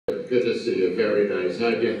Good to see you. Very nice.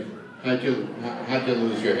 How'd you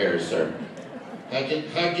lose your hair, sir?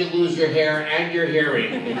 How'd you lose your hair and your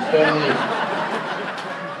hearing? He's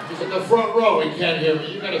in the front row. He can't hear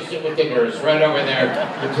me. You gotta sit with the nurse right over there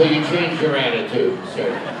until you change your attitude, sir.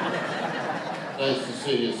 Nice to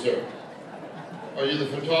see you, sir. Are you the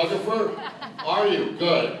photographer? Are you?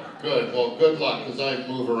 Good. Good. Well, good luck, because I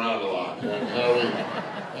move around a lot. And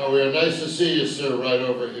how we are. Nice to see you, sir, right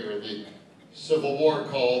over here. The Civil War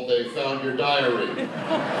called. They found your diary.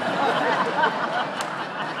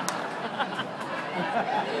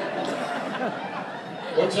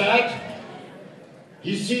 What's that?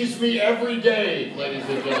 He sees me every day, ladies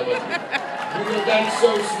and gentlemen. That's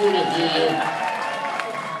so sweet of you.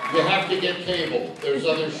 You have to get cable. There's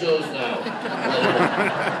other shows now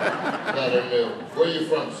that are new. Where are you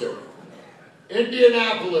from, sir?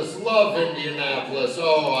 Indianapolis. Love Indianapolis.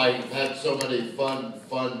 Oh, I've had so many fun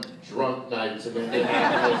drunk nights in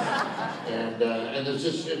Indianapolis. And is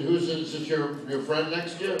this your friend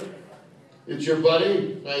next to you? It's your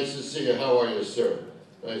buddy? Nice to see you. How are you, sir?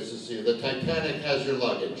 Nice to see you. The Titanic has your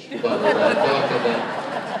luggage, by the way.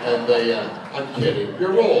 And I'm kidding.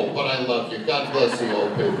 You're old, but I love you. God bless the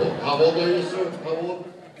old people. How old are you, sir? How old?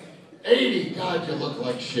 80. God, you look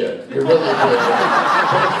like shit. You really do. But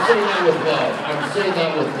I'm saying that with love. I'm saying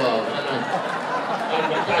that with love.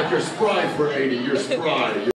 And God, you're spry for 80. You're spry.